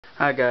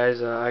Hi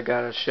guys, I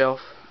got a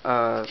shelf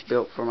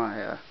built for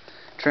my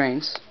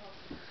trains.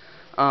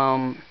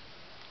 I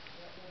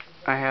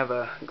have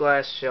a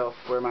glass shelf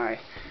where my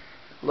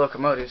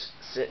locomotives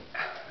sit,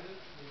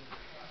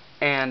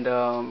 and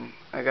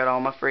I got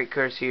all my freight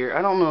cars here.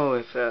 I don't know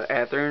if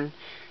Athearn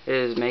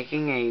is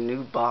making a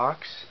new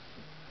box,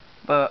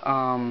 but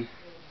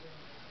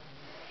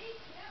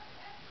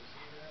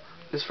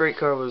this freight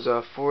car was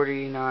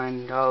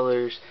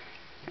 $49.99,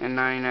 and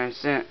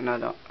I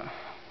don't.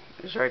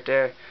 It's right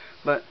there,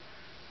 but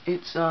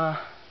it's a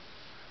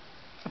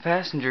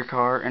passenger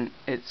car, and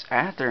it's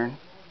Athearn,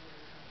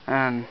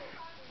 and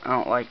I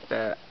don't like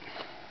that.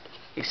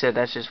 He said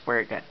that's just where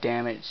it got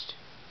damaged.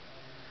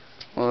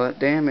 Well, that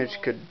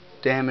damage could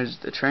damage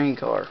the train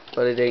car,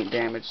 but it ain't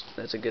damaged.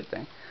 That's a good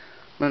thing.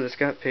 But it's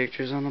got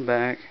pictures on the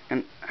back,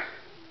 and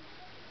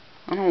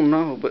I don't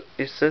know, but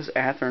it says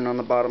Athearn on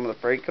the bottom of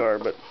the freight car,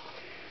 but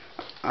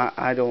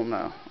I don't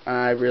know.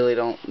 I really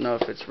don't know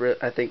if it's real.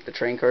 I think the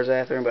train car's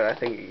Athearn, but I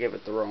think you give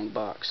it the wrong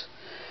box.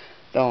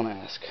 Don't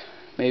ask.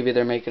 Maybe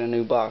they're making a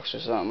new box or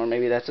something, or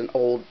maybe that's an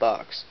old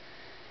box.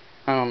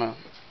 I don't know.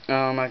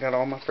 I got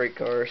all my freight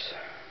cars,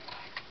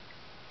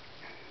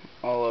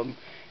 all of them,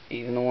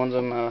 even the ones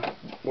I'm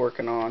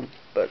working on.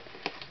 But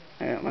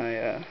I got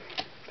my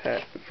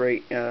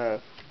freight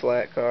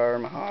flat car,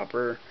 my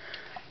hopper,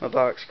 my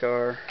box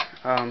car.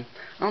 I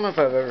don't know if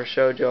I've ever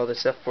showed you all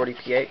this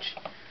F40PH,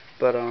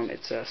 but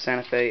it's a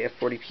Santa Fe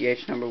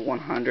F40PH number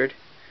 100,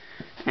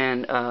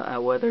 and I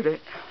weathered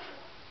it.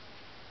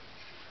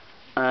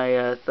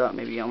 I thought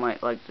maybe y'all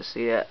might like to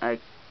see it. I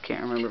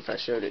can't remember if I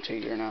showed it to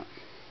you or not.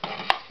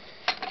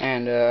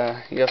 And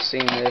you've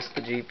seen this,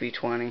 the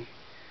GP20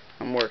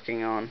 I'm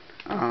working on.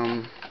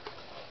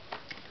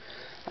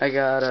 I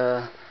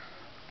got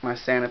my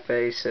Santa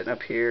Fe sitting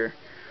up here,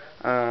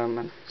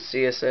 my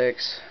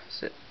CSX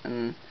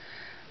sitting,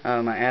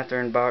 my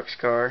Athearn box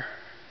car,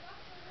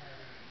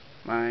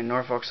 my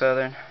Norfolk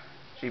Southern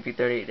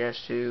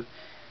GP38-2,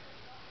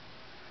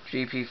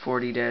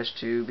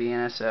 GP40-2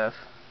 BNSF,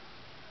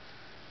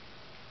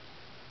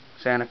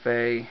 Santa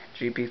Fe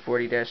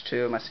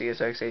GP40-2, my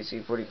CSX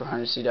AC4400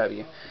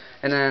 CW.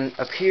 And then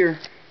up here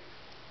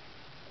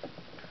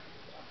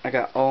I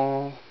got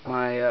all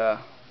my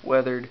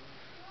weathered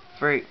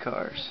freight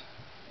cars.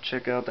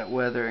 Check out that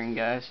weathering,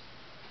 guys.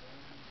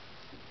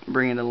 I'm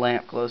bringing the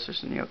lamp closer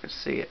so y'all can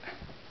see it.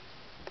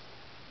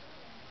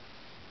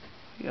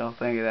 Y'all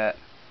think of that?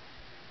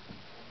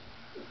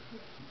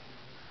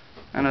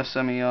 I know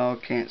some of y'all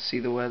can't see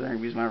the weathering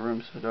because my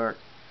room's so dark.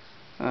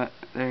 But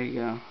there you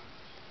go.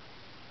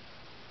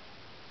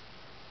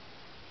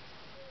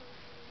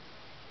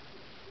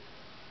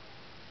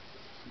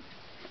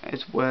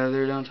 It's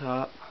weathered on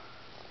top.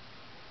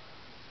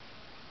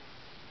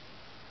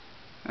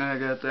 And I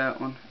got that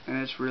one, and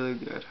it's really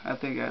good. I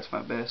think that's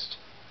my best.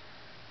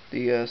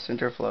 The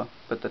center flow.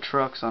 But the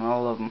trucks on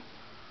all of them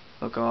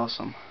look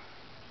awesome.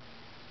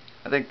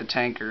 I think the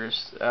tanker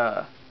is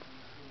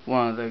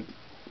one of the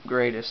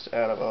greatest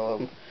out of all of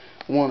them.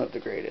 One of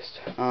the greatest.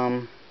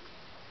 And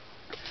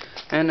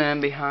then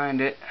behind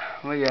it,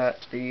 we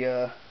got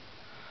the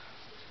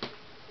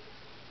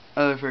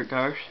other freight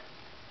cars.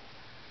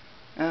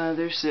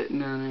 They're sitting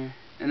down there.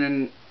 And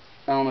then,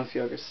 I don't know if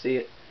y'all can see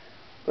it,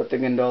 but the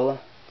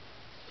gondola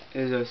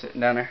is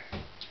sitting down there.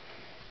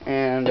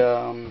 And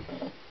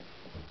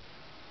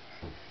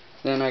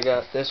then I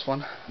got this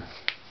one.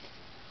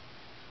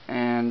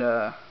 And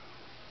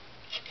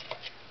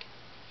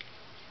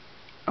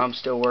I'm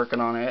still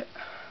working on it.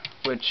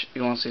 Which,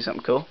 you want to see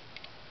something cool?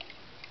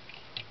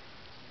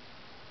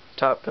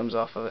 Top comes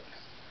off of it.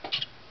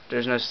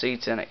 There's no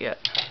seats in it yet,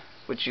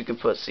 which you can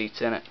put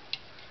seats in it.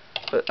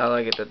 But I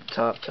like it that the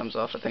top comes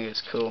off. I think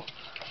it's cool.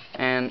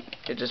 And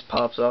it just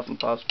pops off and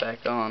pops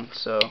back on.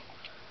 So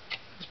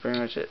that's pretty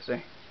much it,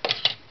 see?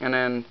 And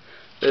then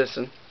this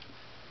one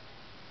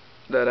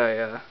that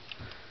I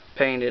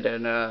painted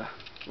and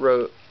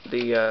wrote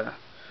the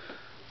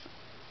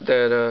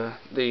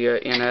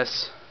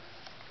NS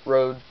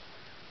road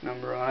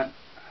number on it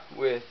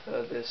with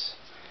this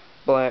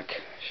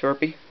black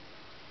Sharpie.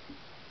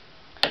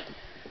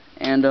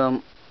 And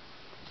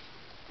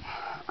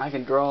I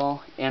can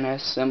draw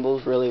NS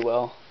symbols really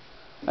well.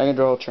 I can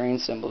draw train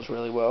symbols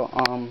really well.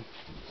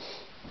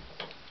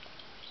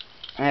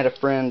 I had a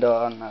friend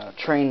on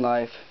Train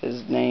Life.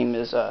 His name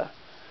is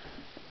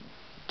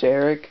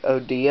Derek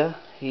Odea.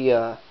 He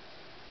or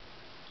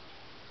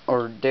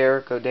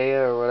Derek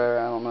Odea or whatever.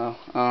 I don't know.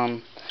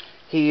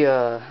 He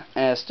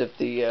asked if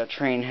the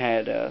train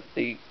had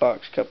the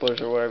box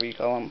couplers or whatever you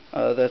call them.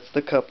 That's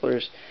the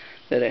couplers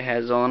that it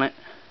has on it.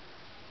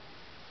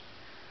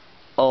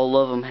 All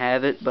of them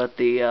have it, but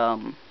the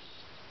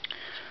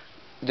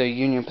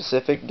Union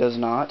Pacific does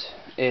not.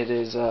 It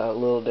is a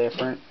little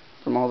different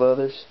from all the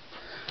others.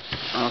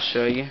 I'll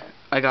show you.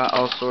 I got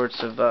all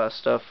sorts of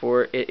stuff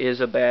for it. It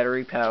is a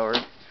battery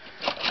powered.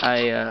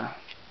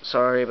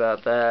 Sorry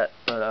about that,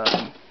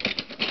 but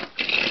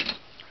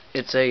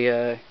it's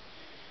a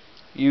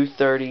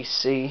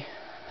U30C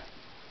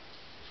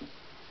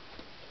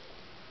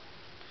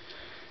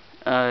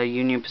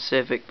Union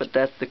Pacific, but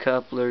that's the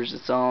couplers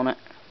that's on it.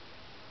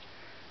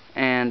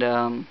 And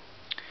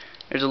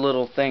there's a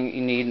little thing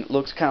you need. It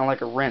looks kind of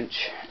like a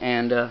wrench,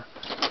 and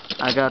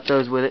I got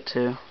those with it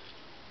too.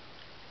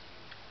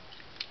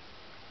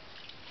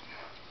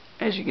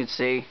 As you can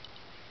see,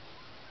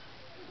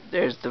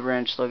 there's the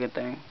wrench looking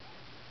thing.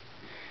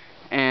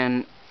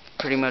 And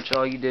pretty much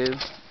all you do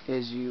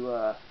is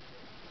you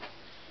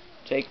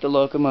take the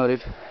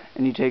locomotive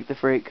and you take the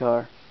freight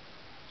car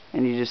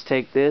and you just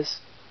take this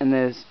and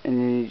this and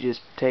then you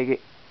just take it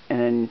and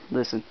then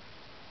listen.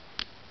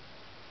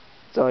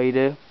 That's all you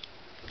do,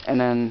 and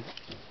then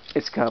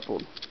it's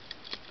coupled.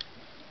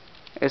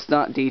 It's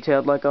not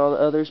detailed like all the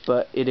others,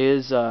 but it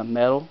is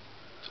metal.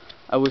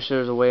 I wish there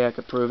was a way I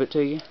could prove it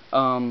to you.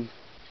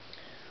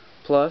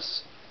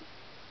 Plus,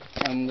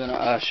 I'm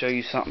gonna show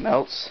you something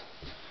else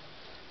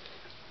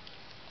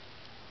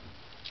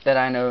that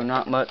I know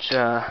not much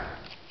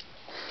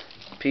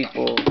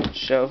people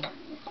show.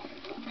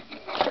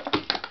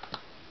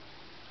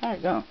 There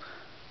you go,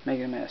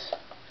 making a mess.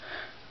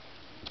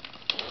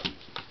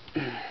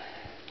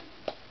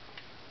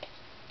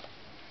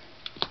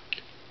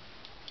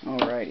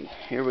 Alrighty,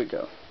 here we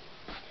go.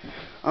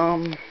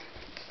 I'm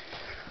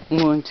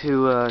going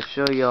to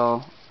show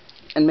y'all,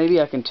 and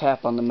maybe I can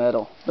tap on the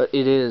metal, but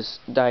it is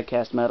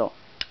die-cast metal.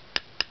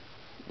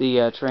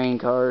 The train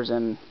cars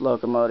and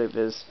locomotive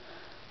is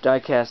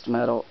die-cast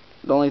metal.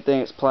 The only thing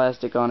that's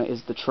plastic on it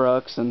is the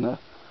trucks and the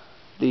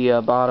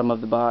bottom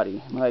of the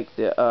body, like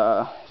the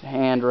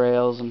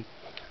handrails and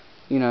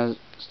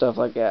stuff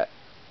like that.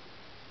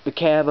 The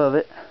cab of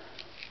it.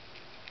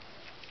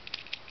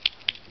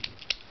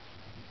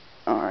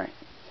 Alright.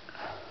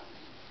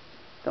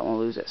 Don't want to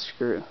lose that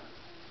screw.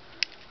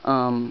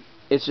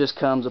 It just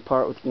comes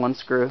apart with one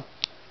screw,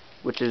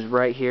 which is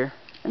right here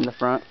in the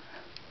front,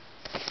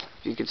 as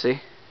you can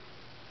see.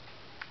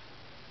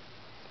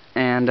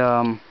 And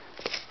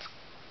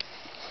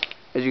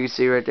as you can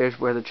see right there's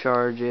where the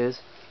charge is,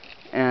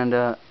 and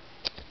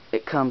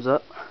it comes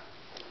up,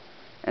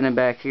 and then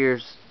back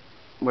here's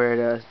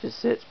where it just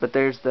sits. But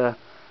there's the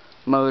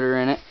motor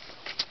in it.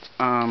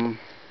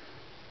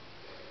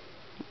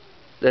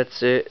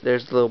 That's it.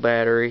 There's the little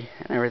battery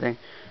and everything.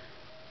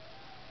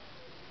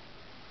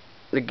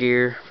 The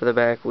gear for the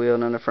back wheel,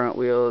 and then the front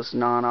wheel is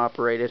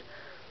non-operated.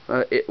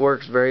 It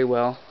works very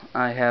well.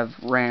 I have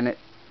ran it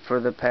for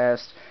the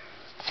past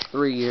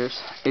 3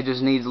 years. It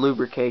just needs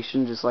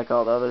lubrication just like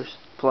all the others.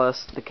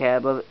 Plus the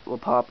cab of it will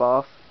pop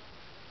off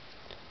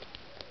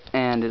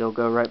and it'll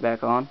go right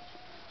back on.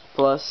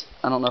 Plus,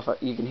 I don't know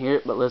if you can hear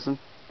it, but listen.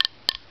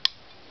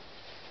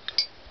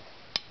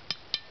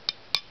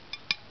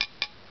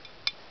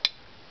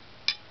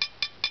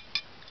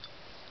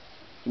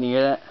 Can you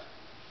hear that?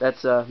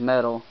 That's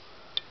metal.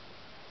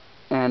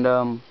 And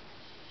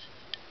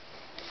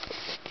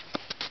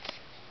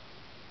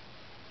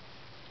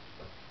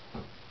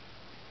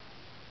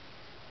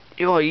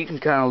you can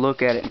kind of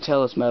look at it and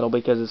tell it's metal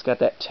because it's got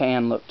that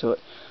tan look to it.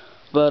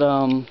 But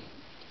I'm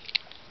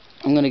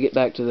gonna get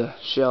back to the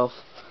shelf.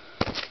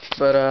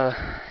 But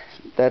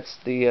that's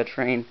the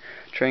train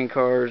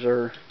cars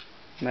are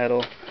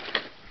metal.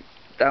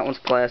 That one's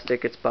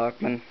plastic. It's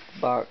Bachman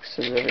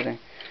boxes, everything.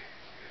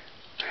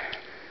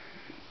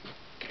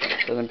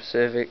 Southern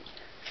Pacific.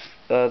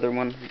 The other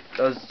one,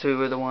 those two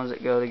are the ones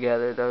that go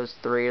together. Those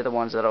three are the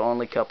ones that'll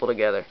only couple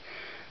together.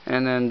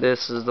 And then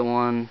this is the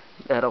one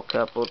that'll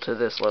couple to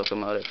this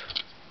locomotive.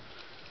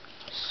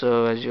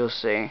 So as you'll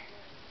see,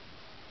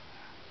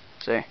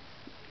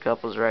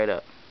 couples right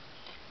up.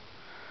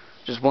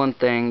 Just one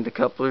thing, the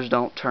couplers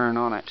don't turn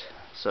on it.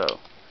 So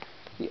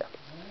yeah.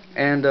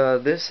 And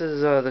this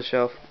is the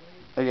shelf.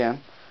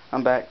 Again,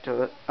 I'm back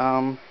to it.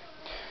 I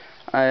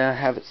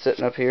have it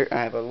sitting up here.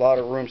 I have a lot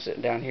of room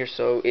sitting down here,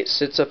 so it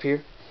sits up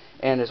here,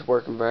 and it's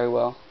working very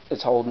well.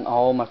 It's holding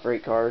all my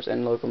freight cars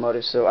and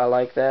locomotives, so I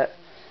like that.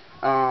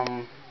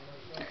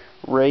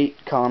 Rate,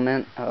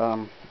 comment,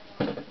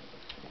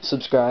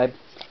 subscribe.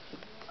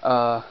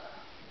 I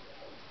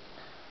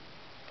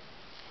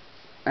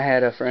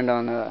had a friend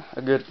on,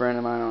 a good friend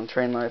of mine on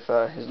Train Life.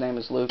 His name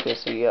is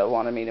Lucas. He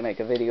wanted me to make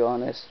a video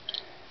on this.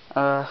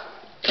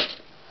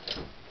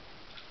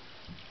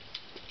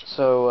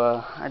 So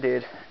I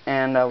did,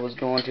 and I was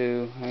going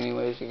to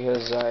anyways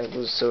because I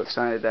was so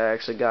excited that I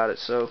actually got it.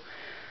 So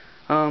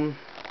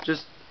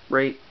just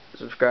rate,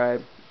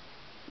 subscribe.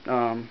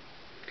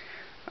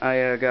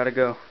 I gotta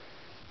go.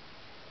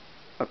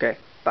 Okay.